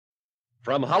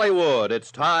From Hollywood,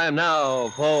 it's time now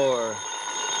for...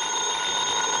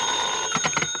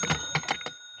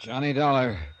 Johnny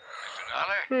Dollar.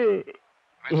 Mr. Dollar?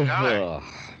 Mr. Dollar?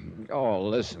 Oh,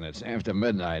 listen, it's after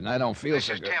midnight, and I don't feel This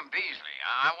so is good. Tim Beasley.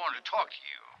 I want to talk to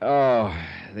you. Oh,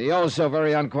 the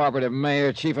oh-so-very uncooperative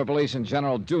mayor, chief of police, and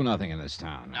general do nothing in this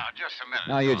town. Now, just a minute.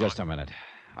 Now, you just a minute.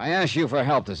 I asked you for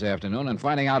help this afternoon in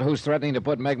finding out who's threatening to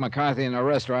put Meg McCarthy in a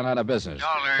restaurant out of business.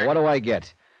 Dollar. What do I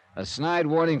get? A snide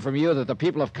warning from you that the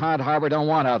people of Cod Harbor don't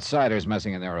want outsiders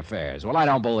messing in their affairs. Well, I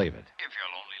don't believe it. If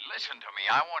you'll only listen to me,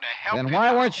 I want to help you. Then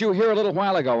why weren't you here a little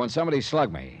while ago when somebody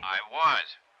slugged me? I was.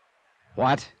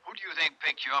 What? Who do you think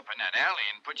picked you up in that alley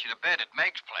and put you to bed at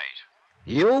Meg's place?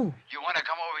 You? You want to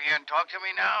come over here and talk to me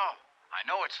now? I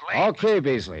know it's late. Okay,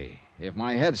 Beasley. If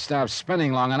my head stops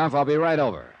spinning long enough, I'll be right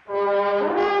over.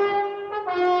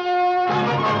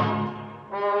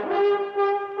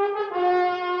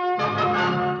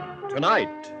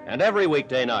 Tonight and every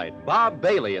weekday night, Bob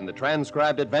Bailey in the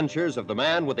transcribed adventures of the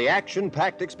man with the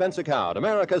action-packed expense account,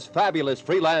 America's fabulous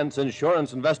freelance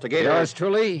insurance investigator. Yours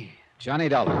truly, Johnny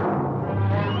Dollar.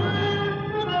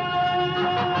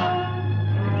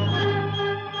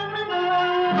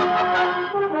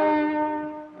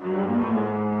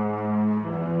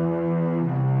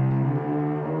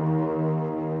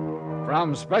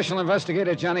 From Special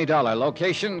Investigator Johnny Dollar,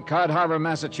 location, Cod Harbor,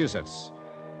 Massachusetts.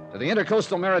 To the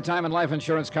Intercoastal Maritime and Life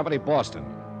Insurance Company, Boston.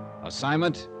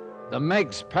 Assignment, the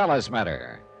Meg's Palace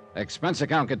matter. Expense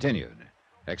account continued.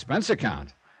 Expense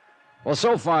account? Well,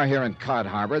 so far here in Cod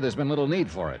Harbor, there's been little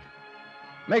need for it.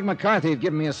 Meg McCarthy had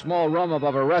given me a small room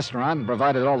above a restaurant and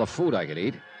provided all the food I could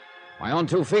eat. My own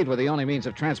 2 feet were the only means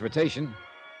of transportation.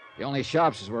 The only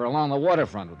shops were along the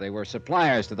waterfront. They were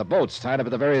suppliers to the boats tied up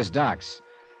at the various docks.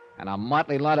 And a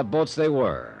motley lot of boats they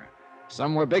were.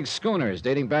 Some were big schooners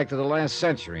dating back to the last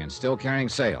century and still carrying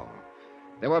sail.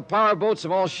 There were power boats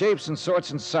of all shapes and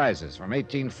sorts and sizes, from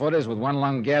 18-footers with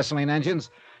one-lung gasoline engines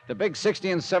to big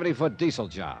 60- and 70-foot diesel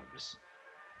jobs.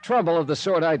 Trouble of the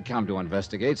sort I'd come to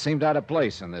investigate seemed out of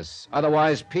place in this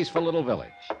otherwise peaceful little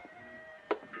village.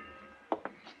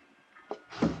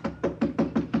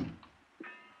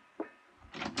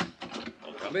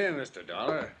 Come in, Mr.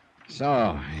 Dollar.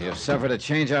 So, you've suffered a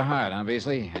change of heart, huh,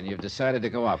 Beasley? And you've decided to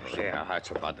cooperate. Yeah,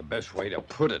 that's about the best way to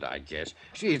put it, I guess.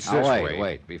 See, it's Now, this wait, way.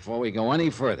 wait. Before we go any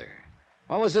further,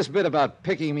 what was this bit about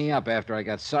picking me up after I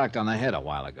got socked on the head a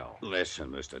while ago?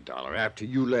 Listen, Mr. Dollar, after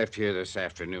you left here this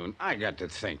afternoon, I got to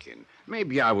thinking.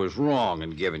 Maybe I was wrong in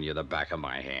giving you the back of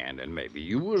my hand, and maybe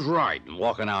you was right in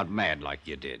walking out mad like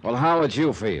you did. Well, how would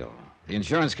you feel? The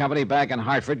insurance company back in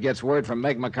Hartford gets word from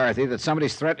Meg McCarthy that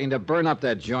somebody's threatening to burn up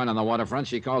that joint on the waterfront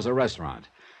she calls a restaurant.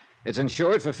 It's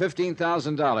insured for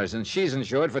 $15,000, and she's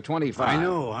insured for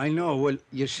 $25,000. I know. Well,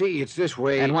 you see, it's this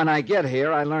way. And when I get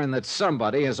here, I learn that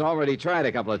somebody has already tried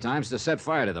a couple of times to set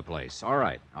fire to the place. All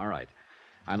right.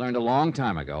 I learned a long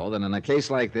time ago that in a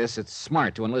case like this, it's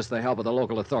smart to enlist the help of the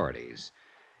local authorities.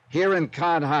 Here in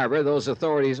Cod Harbor, those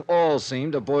authorities all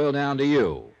seem to boil down to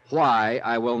you. Why,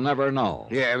 I will never know.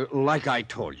 Yeah, like I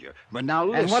told you. But now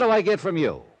listen. And what do I get from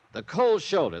you? The cold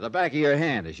shoulder, the back of your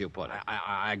hand, as you put it.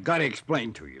 I gotta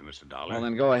explain to you, Mr. Dollar. Well,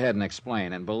 then go ahead and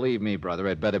explain. And believe me, brother,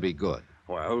 it better be good.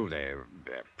 Well, there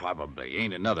probably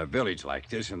ain't another village like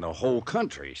this in the whole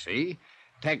country, see?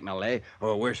 Technically,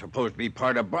 we're supposed to be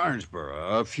part of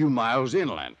Barnesboro, a few miles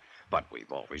inland. But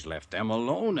we've always left them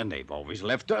alone, and they've always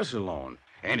left us alone.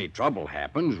 Any trouble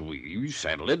happens, we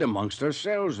settle it amongst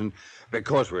ourselves. And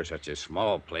because we're such a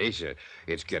small place,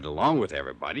 it's get along with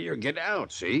everybody or get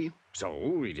out, see? So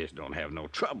we just don't have no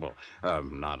trouble.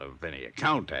 Not of any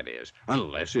account, that is.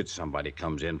 Unless it's somebody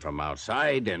comes in from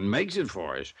outside and makes it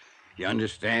for us. You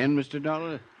understand, Mr.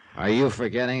 Dollar? Are you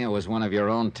forgetting it was one of your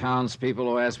own townspeople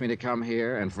who asked me to come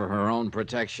here, and for her own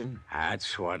protection?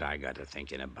 That's what I got to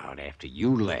thinking about after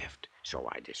you left. So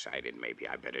I decided maybe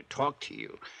I better talk to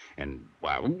you. And,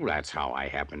 well, that's how I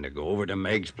happened to go over to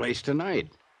Meg's place tonight.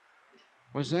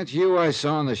 Was that you I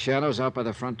saw in the shadows out by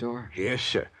the front door? Yes,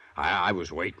 sir. I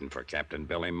was waiting for Captain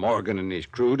Billy Morgan and his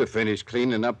crew to finish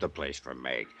cleaning up the place for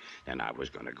Meg. Then I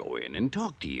was going to go in and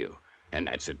talk to you. And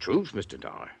that's the truth, Mr.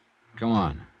 Dollar. Come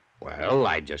on. Well,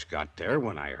 I just got there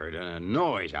when I heard a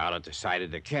noise out at the side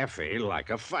of the cafe like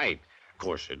a fight. Of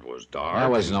course, it was dark. There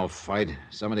was no fight.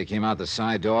 Somebody came out the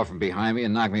side door from behind me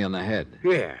and knocked me on the head.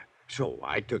 Yeah. So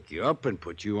I took you up and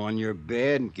put you on your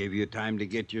bed and gave you time to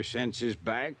get your senses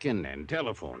back and then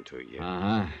telephoned to you.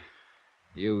 Uh-huh.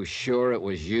 You sure it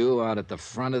was you out at the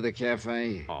front of the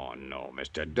cafe? Oh, no,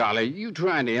 Mr. Dollar. You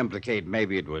trying to implicate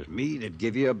maybe it was me that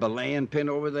give you a belaying pin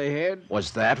over the head?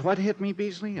 Was that what hit me,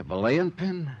 Beasley? A belaying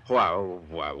pin? Well,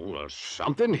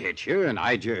 something hit you, and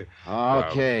I just...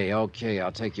 Okay. I'll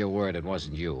take your word it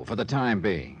wasn't you, for the time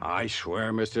being. I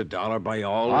swear, Mr. Dollar, by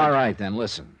all... All right, then,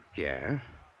 listen. Yeah?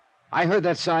 I heard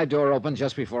that side door open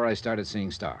just before I started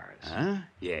seeing stars. Huh?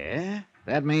 Yeah?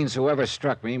 That means whoever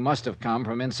struck me must have come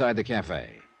from inside the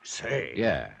cafe. Say.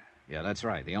 Yeah, that's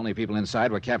right. The only people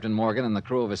inside were Captain Morgan and the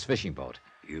crew of his fishing boat.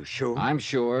 You sure? I'm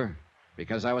sure,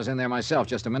 because I was in there myself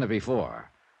just a minute before.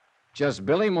 Just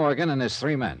Billy Morgan and his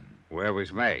 3 men. Where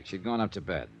was Meg? She'd gone up to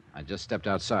bed. I just stepped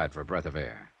outside for a breath of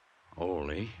air.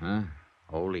 Ole. Huh?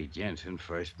 Ole Jensen,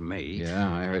 first mate.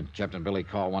 Yeah, I heard Captain Billy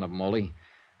call one of them Ole.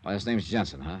 Last name's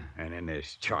Jensen, huh? And then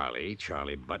there's Charlie.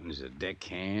 Charlie Buttons, the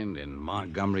deckhand, and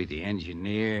Montgomery, the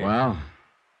engineer. Well?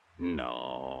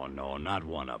 No, not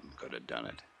one of them could have done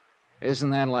it.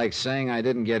 Isn't that like saying I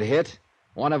didn't get hit?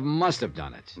 One of them must have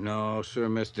done it. No, sir,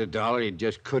 Mr. Dollar. It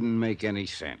just couldn't make any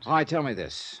sense. All right, tell me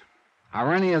this.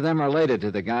 Are any of them related to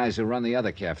the guys who run the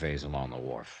other cafes along the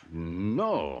wharf?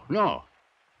 No.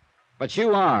 But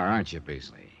you are, aren't you,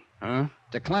 Beasley? Huh?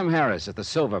 To Clem Harris at the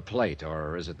Silver Plate,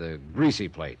 or is it the Greasy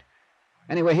Plate?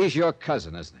 Anyway, he's your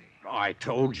cousin, isn't he? I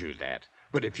told you that.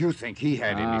 But if you think he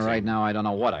had anything... Right now, I don't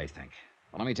know what I think.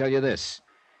 Well, let me tell you this.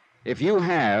 If you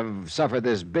have suffered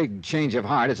this big change of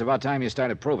heart, it's about time you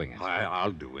started proving it.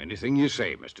 I'll do anything you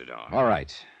say, Mr. Dollar. All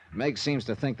right. Meg seems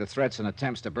to think the threats and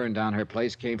attempts to burn down her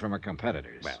place came from her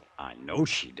competitors. Well, I know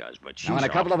she does, but she's... Now, in a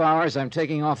couple of hours, I'm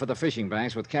taking off for the fishing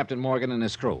banks with Captain Morgan and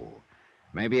his crew.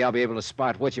 Maybe I'll be able to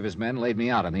spot which of his men laid me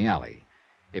out in the alley,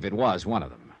 if it was one of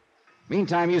them.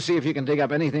 Meantime, you see if you can dig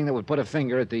up anything that would put a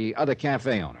finger at the other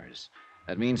cafe owners.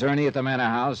 That means Ernie at the Manor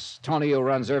House, Tony who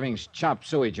runs Irving's Chop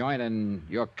Suey joint, and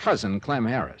your cousin, Clem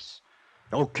Harris.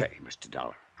 Okay, Mr.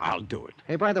 Dollar. I'll do it.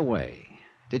 Hey, by the way,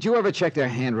 did you ever check their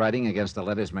handwriting against the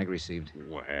letters Meg received?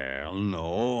 Well,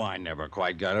 no, I never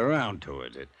quite got around to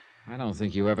it. I don't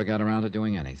think you ever got around to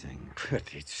doing anything. But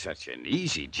it's such an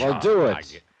easy job. Well, do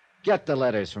it. Get the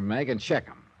letters from Meg and check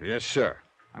them. Yes, sir.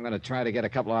 I'm going to try to get a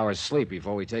couple hours sleep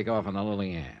before we take off on the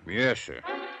Lily Ann. Yes, sir.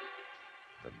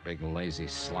 The big lazy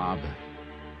slob.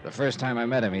 The first time I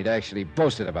met him, he'd actually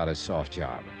boasted about his soft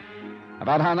job.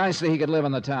 About how nicely he could live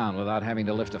in the town without having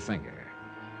to lift a finger.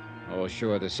 Oh,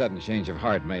 sure, the sudden change of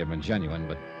heart may have been genuine,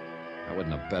 but I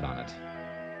wouldn't have bet on it.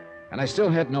 And I still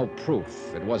had no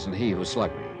proof it wasn't he who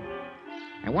slugged me.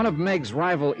 And one of Meg's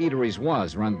rival eateries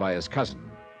was run by his cousin.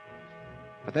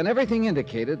 But then everything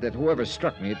indicated that whoever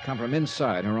struck me had come from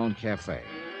inside her own cafe.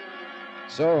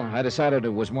 So I decided it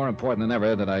was more important than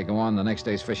ever that I go on the next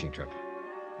day's fishing trip.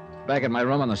 Back in my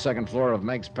room on the second floor of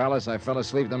Meg's palace, I fell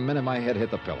asleep the minute my head hit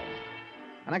the pillow.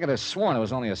 And I could have sworn it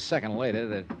was only a second later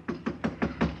that...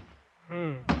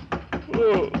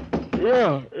 Oh,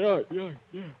 yeah.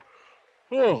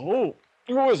 Oh,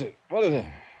 who is it? What is it?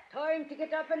 Time to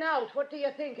get up and out. What do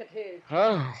you think it is?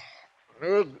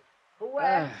 Who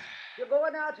else? You're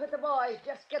going out with the boys.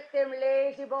 Just get them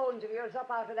lazy bones of yours up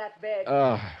out of that bed.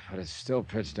 Oh, but it's still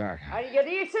pitch dark. Are you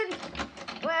decent?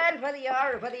 Well, whether you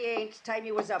are or whether you ain't, it's time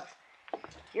you was up.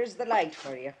 Here's the light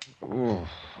for you.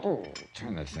 Oh,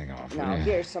 turn that thing off. Now,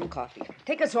 here's some coffee.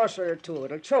 Take a saucer or two.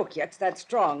 It'll choke you. It's that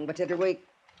strong, but it'll wake...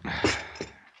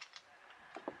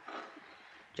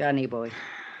 Johnny boy,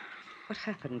 what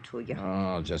happened to you?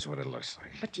 Oh, just what it looks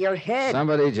like. But your head...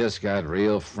 Somebody just got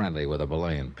real friendly with a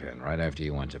belaying pin right after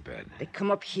you went to bed. They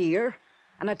come up here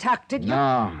and attacked you?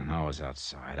 No, it was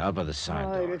outside, out by the side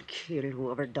door. I'll kill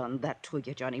whoever done that to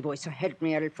you, Johnny boy. So help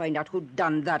me, I'll find out who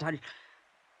done that.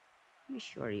 Be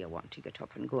sure you want to get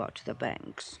up and go out to the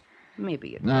banks. Maybe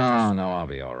you... No, I'll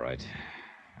be all right.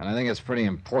 And I think it's pretty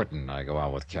important I go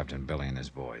out with Captain Billy and his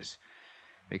boys.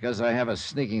 Because I have a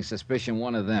sneaking suspicion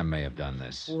one of them may have done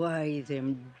this. Why,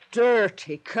 them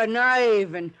dirty,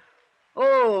 conniving...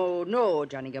 Oh, no,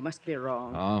 Johnny, you must be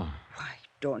wrong. Oh? Why,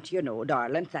 don't you know,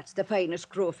 darling, that's the finest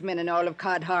crew of men in all of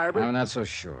Cod Harbor. I'm not so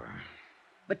sure.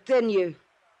 But then you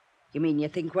mean you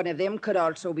think one of them could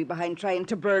also be behind trying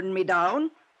to burn me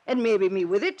down? And maybe me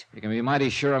with it? You can be mighty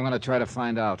sure I'm going to try to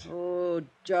find out. Oh,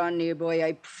 Johnny boy,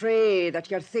 I pray that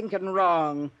you're thinking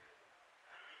wrong.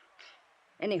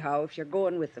 Anyhow, if you're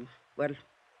going with them, well,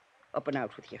 up and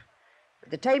out with you. By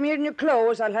the time you're in your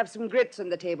clothes, I'll have some grits on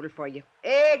the table for you.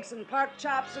 Eggs and pork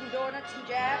chops and donuts and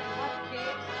jam and hot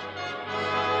cakes.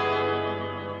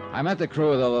 I met the crew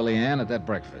of the Lily Ann at that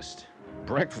breakfast.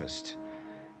 Breakfast?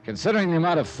 Considering the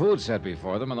amount of food set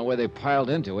before them and the way they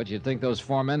piled into it, you'd think those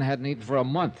 4 men hadn't eaten for a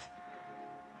month.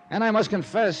 And I must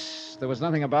confess, there was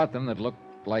nothing about them that looked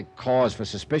like cause for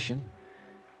suspicion.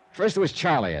 First there was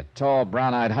Charlie, a tall,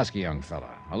 brown-eyed, husky young fella,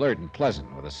 alert and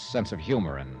pleasant, with a sense of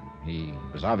humor, and he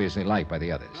was obviously liked by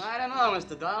the others. I don't know,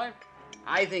 Mr. Dollar.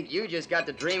 I think you just got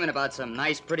to dreaming about some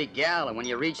nice, pretty gal, and when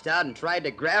you reached out and tried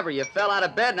to grab her, you fell out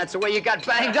of bed, and that's the way you got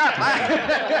banged up.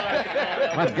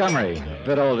 Montgomery, a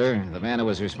bit older, the man who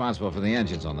was responsible for the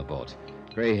engines on the boat.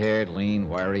 Gray-haired, lean,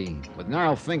 wiry, with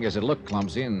narrow fingers that looked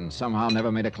clumsy and somehow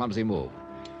never made a clumsy move.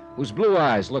 Whose blue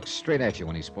eyes looked straight at you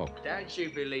when he spoke. Don't you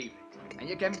believe it? And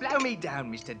you can blow me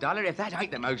down, Mr. Dollar, if that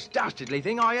ain't the most dastardly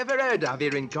thing I ever heard of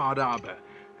here in Cod Harbor.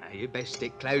 Now, you best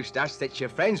stick close to us that's your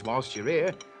friends whilst you're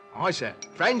here. I say,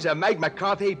 friends of Meg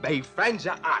McCarthy be friends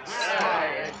of us.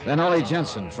 Then Ollie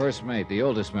Jensen, first mate, the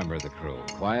oldest member of the crew.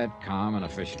 Quiet, calm, and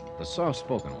efficient. The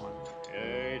soft-spoken one.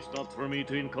 It's not for me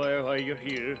to inquire why you're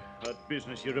here. What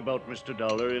business you're about, Mr.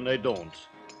 Dollar, and I don't.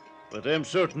 But I'm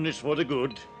certain it's for the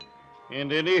good.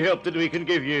 And any help that we can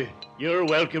give you, you're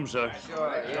welcome, sir.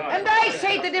 And I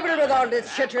say the devil with all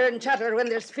this chitter and chatter when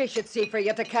there's fish at sea for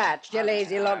you to catch, you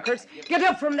lazy lunkers. Get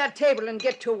up from that table and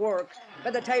get to work.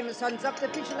 By the time the sun's up, the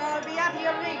fish will all be at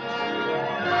your reach.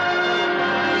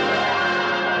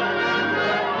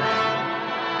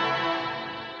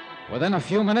 Within a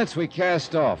few minutes, we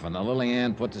cast off, and the Lily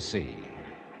Ann put to sea.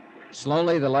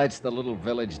 Slowly, the lights of the little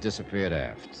village disappeared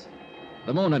aft.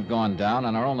 The moon had gone down,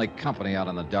 and our only company out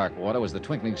on the dark water was the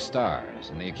twinkling stars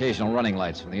and the occasional running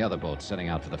lights from the other boats setting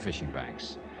out for the fishing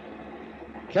banks.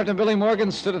 Captain Billy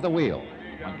Morgan stood at the wheel.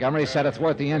 Montgomery sat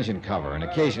athwart the engine cover and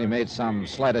occasionally made some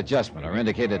slight adjustment or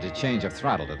indicated a change of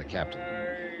throttle to the captain.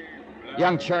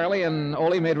 Young Charlie and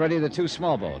Ole made ready the two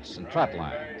small boats and trot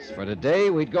lines. For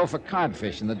today, we'd go for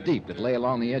codfish in the deep that lay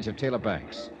along the edge of Taylor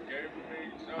Banks.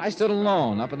 I stood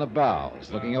alone up in the bows,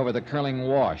 looking over the curling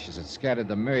wash as it scattered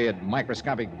the myriad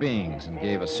microscopic beings and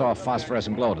gave a soft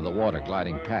phosphorescent glow to the water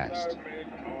gliding past.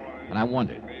 And I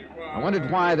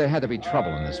wondered why there had to be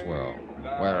trouble in this world,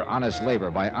 where honest labor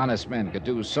by honest men could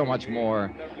do so much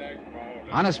more.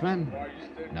 Honest men?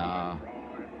 No,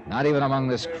 not even among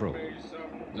this crew.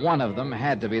 One of them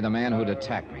had to be the man who'd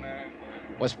attacked me.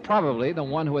 Was probably the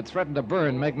one who had threatened to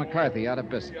burn Meg McCarthy out of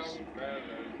business.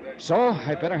 So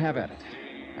I'd better have at it.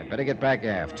 I'd better get back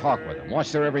aft, talk with them,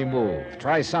 watch their every move,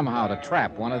 try somehow to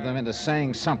trap one of them into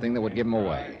saying something that would give them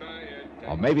away.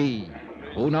 Or maybe,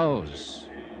 who knows,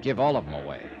 give all of them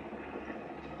away.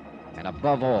 And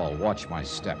above all, watch my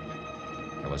step.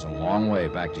 There was a long way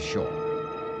back to shore.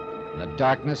 And the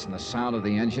darkness and the sound of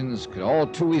the engines could all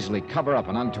too easily cover up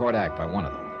an untoward act by one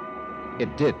of them.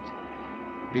 It did.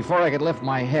 Before I could lift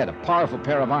my head, a powerful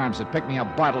pair of arms had picked me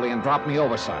up bodily and dropped me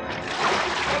overside.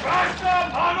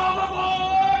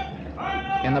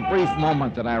 In the brief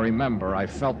moment that I remember, I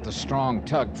felt the strong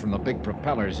tug from the big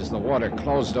propellers as the water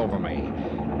closed over me,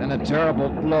 then a terrible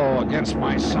blow against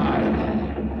my side.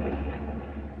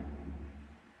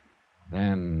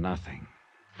 Then nothing.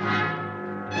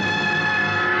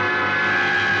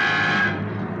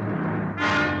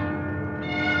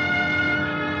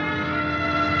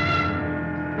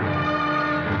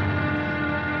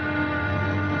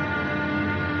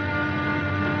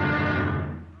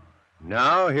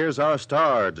 Now, here's our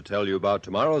star to tell you about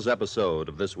tomorrow's episode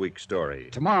of this week's story.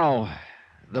 Tomorrow,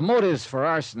 the motives for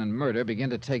arson and murder begin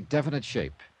to take definite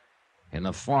shape in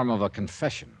the form of a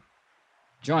confession.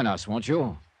 Join us, won't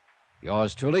you?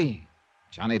 Yours truly,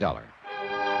 Johnny Dollar.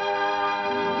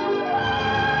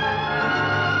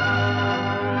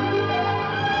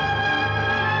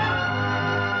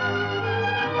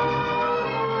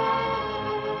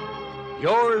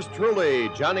 Yours truly,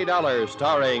 Johnny Dollar,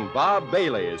 starring Bob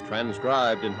Bailey, is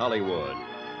transcribed in Hollywood.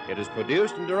 It is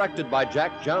produced and directed by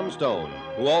Jack Johnstone,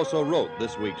 who also wrote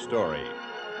this week's story.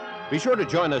 Be sure to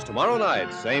join us tomorrow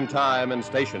night, same time and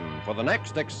station, for the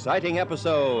next exciting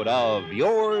episode of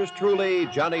Yours truly,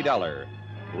 Johnny Dollar.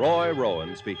 Roy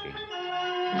Rowan speaking.